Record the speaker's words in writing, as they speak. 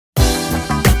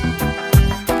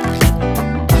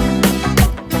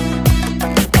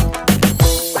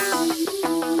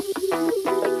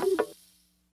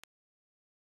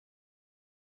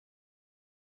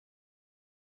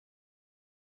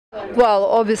Well,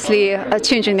 obviously,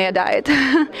 changing their diet,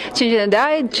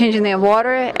 changing their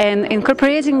water, and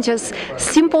incorporating just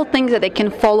simple things that they can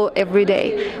follow every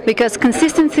day. Because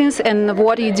consistency and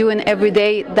what you're doing every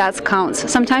day, that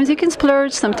counts. Sometimes you can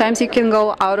splurge, sometimes you can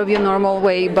go out of your normal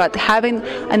way, but having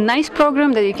a nice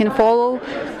program that you can follow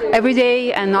every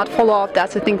day and not fall off,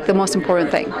 that's, I think, the most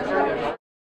important thing.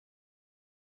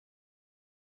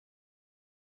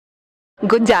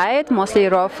 Good diet, mostly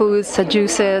raw foods,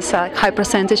 juices, high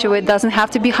percentage of it. Doesn't have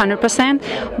to be 100%,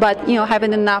 but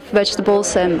having enough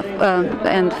vegetables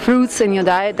and fruits in your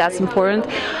diet, that's important.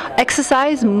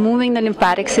 Exercise, moving the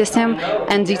lymphatic system,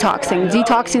 and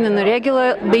detoxing on a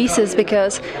regular basis,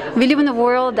 because we live in a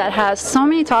world that has so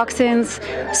many toxins,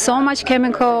 so much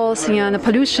chemicals, and the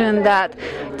pollution, that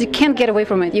you can't get away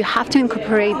from it. You have to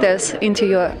incorporate this into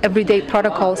your everyday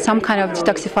protocol, some kind of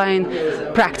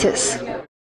detoxifying practice.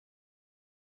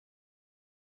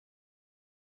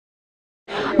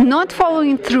 Not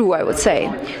following through, I would say,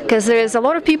 because there's a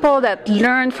lot of people that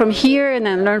learn from here and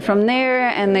then learn from there,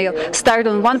 and they'll start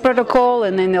on one protocol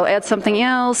and then they'll add something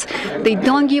else. They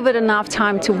don't give it enough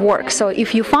time to work. So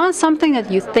if you found something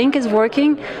that you think is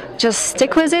working, just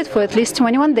stick with it for at least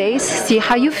 21 days, see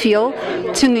how you feel,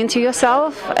 tune into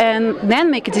yourself, and then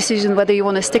make a decision whether you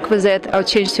want to stick with it or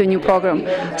change to a new program.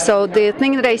 So the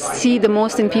thing that I see the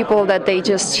most in people, that they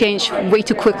just change way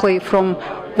too quickly from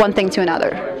one thing to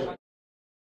another.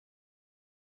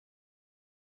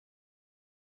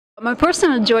 My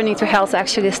personal journey to health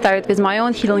actually started with my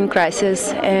own healing crisis,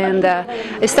 and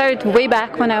it started way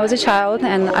back when I was a child,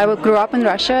 and I grew up in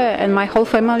Russia, and my whole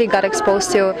family got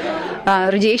exposed to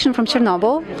radiation from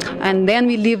Chernobyl, and then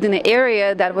we lived in an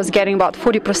area that was getting about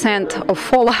 40% of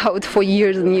fallout for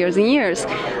years and years and years.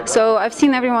 So I've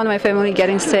seen everyone in my family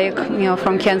getting sick,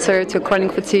 from cancer to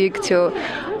chronic fatigue to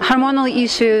hormonal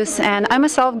issues, and I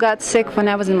myself got sick when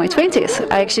I was in my 20s.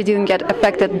 I actually didn't get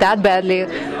affected that badly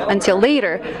until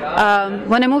later.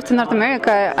 When I moved to North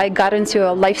America, I got into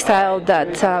a lifestyle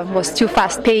that was too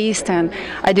fast-paced, and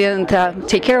I didn't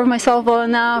take care of myself well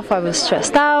enough. I was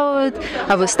stressed out,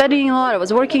 I was studying a lot, I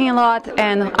was working a lot,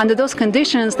 and under those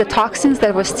conditions, the toxins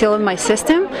that were still in my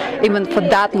system, even for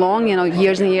that long,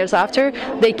 years and years after,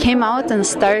 they came out and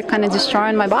started kind of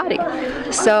destroying my body.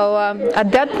 So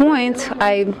at that point,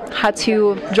 I had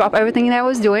to drop everything that I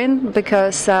was doing,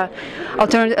 because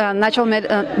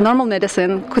normal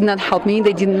medicine could not help me.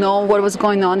 They didn't know what was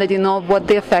going on. They didn't know what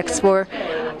the effects were.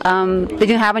 They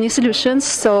didn't have any solutions.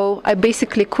 So I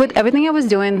basically quit everything I was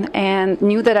doing and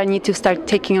knew that I need to start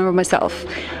taking care of myself.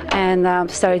 And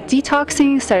started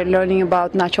detoxing, started learning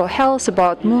about natural health,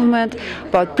 about movement,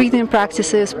 about breathing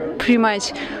practices. Pretty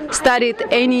much studied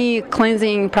any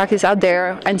cleansing practice out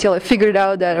there until I figured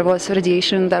out that it was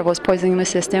radiation that was poisoning my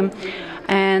system.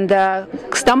 And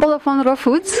stumbled upon raw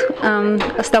foods,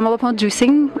 stumbled upon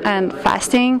juicing and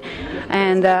fasting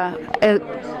and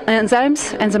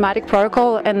enzymes, enzymatic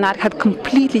protocol, and that had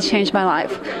completely changed my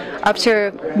life.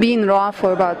 After being raw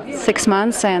for about 6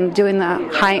 months and doing a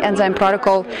high enzyme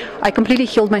protocol, I completely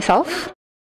healed myself.